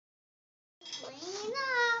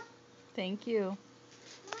Thank you.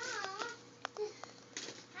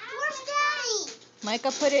 Where's Daddy?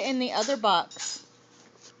 Micah, put it in the other box.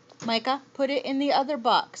 Micah, put it in the other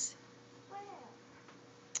box. Where?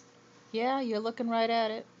 Yeah, you're looking right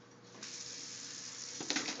at it.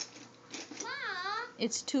 Mom.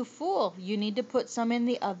 It's too full. You need to put some in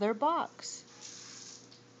the other box.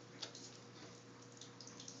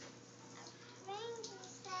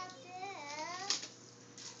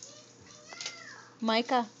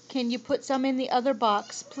 Micah, can you put some in the other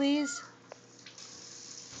box, please?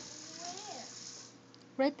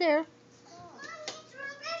 Where? Right there. Oh.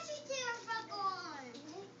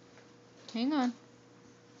 Hang on.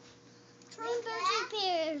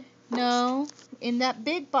 Strawberry. No, in that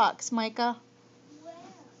big box, Micah. Where?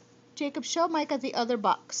 Jacob, show Micah the other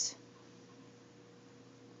box.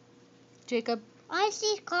 Jacob. I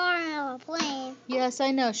see a car and a plane. Yes,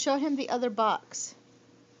 I know. Show him the other box.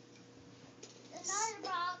 Another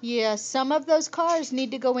box. Yes, some of those cars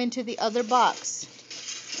need to go into the other box.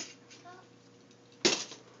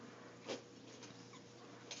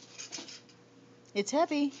 It's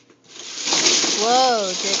heavy.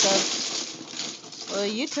 Whoa, Jacob. Well,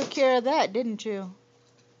 you took care of that, didn't you?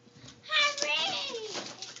 Hurry!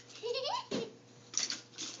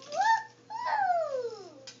 Woohoo!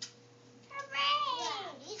 Hooray!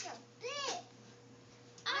 Wow, these are big.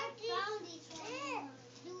 I found these ones.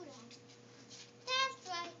 Do that. That's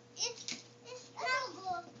right. It's not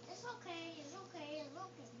good. It's okay. It's okay. It's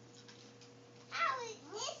okay.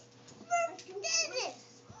 Did it.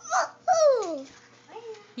 Woohoo!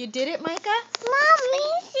 You did it, Micah? Mommy,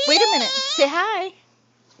 see? Wait a minute. Say hi.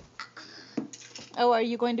 Oh, are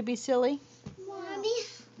you going to be silly? Mommy.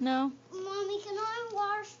 No? Mommy, can I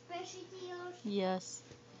wash specialty oils? Yes.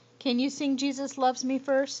 Can you sing Jesus Loves Me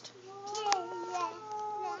first?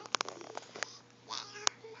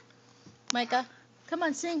 Micah, come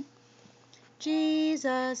on, sing.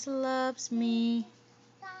 Jesus loves me.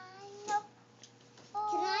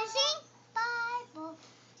 Can I sing? Bible.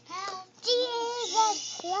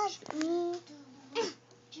 Jesus loves me.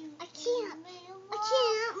 I can't.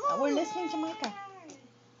 We're listening to Micah.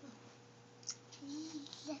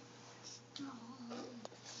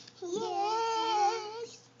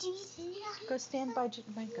 Yes. Go stand by Micah.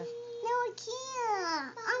 No, I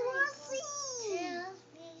can't. I want to sing.